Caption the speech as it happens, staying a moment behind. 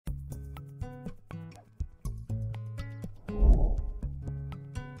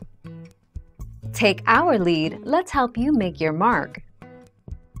Take our lead, let's help you make your mark.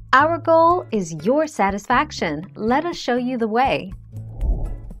 Our goal is your satisfaction. Let us show you the way.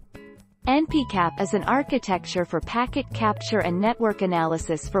 Npcap is an architecture for packet capture and network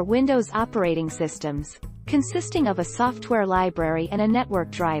analysis for Windows operating systems, consisting of a software library and a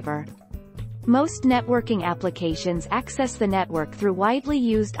network driver. Most networking applications access the network through widely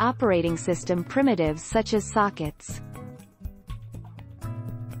used operating system primitives such as sockets.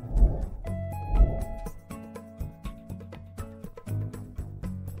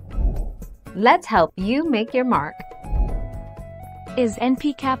 Let's help you make your mark. Is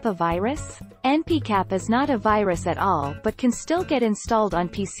Npcap a virus? Npcap is not a virus at all, but can still get installed on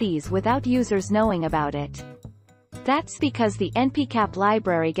PCs without users knowing about it. That's because the Npcap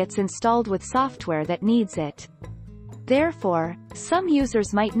library gets installed with software that needs it. Therefore, some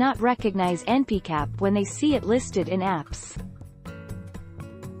users might not recognize Npcap when they see it listed in apps.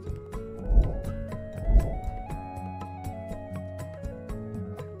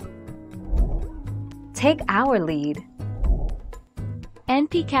 Take our lead.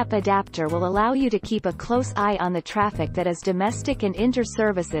 Npcap adapter will allow you to keep a close eye on the traffic that is domestic and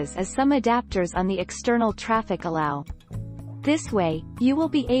inter-services, as some adapters on the external traffic allow. This way, you will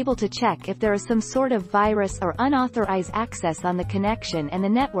be able to check if there is some sort of virus or unauthorized access on the connection and the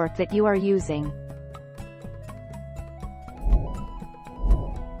network that you are using.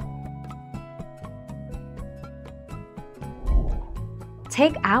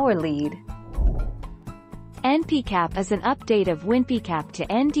 Take our lead. Npcap is an update of Npcap to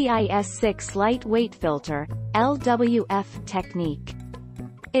NDIS6 lightweight filter, LWF technique.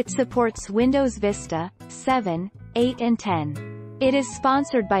 It supports Windows Vista 7, 8 and 10. It is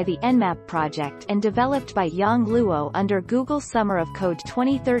sponsored by the Nmap project and developed by Yang Luo under Google Summer of Code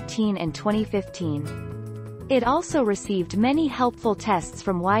 2013 and 2015. It also received many helpful tests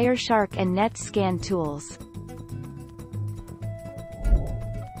from Wireshark and NetScan tools.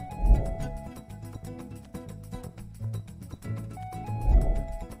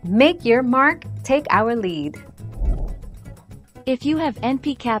 Make your mark, take our lead. If you have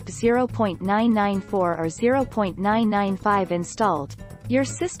Npcap 0.994 or 0.995 installed, your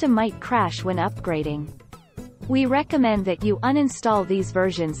system might crash when upgrading. We recommend that you uninstall these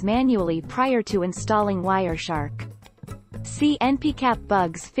versions manually prior to installing Wireshark. See Npcap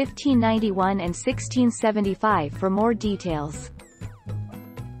bugs 1591 and 1675 for more details.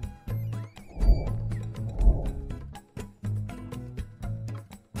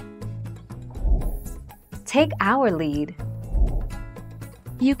 Take our lead.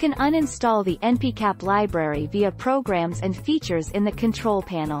 You can uninstall the Npcap library via Programs and Features in the control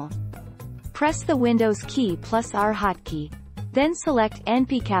panel. Press the Windows key plus R hotkey. Then select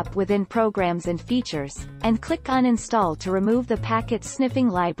Npcap within Programs and Features, and click Uninstall to remove the packet sniffing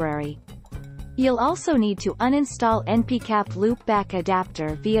library. You'll also need to uninstall Npcap loopback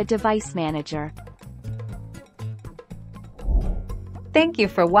adapter via Device Manager. Thank you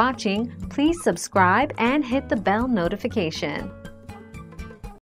for watching. Please subscribe and hit the bell notification.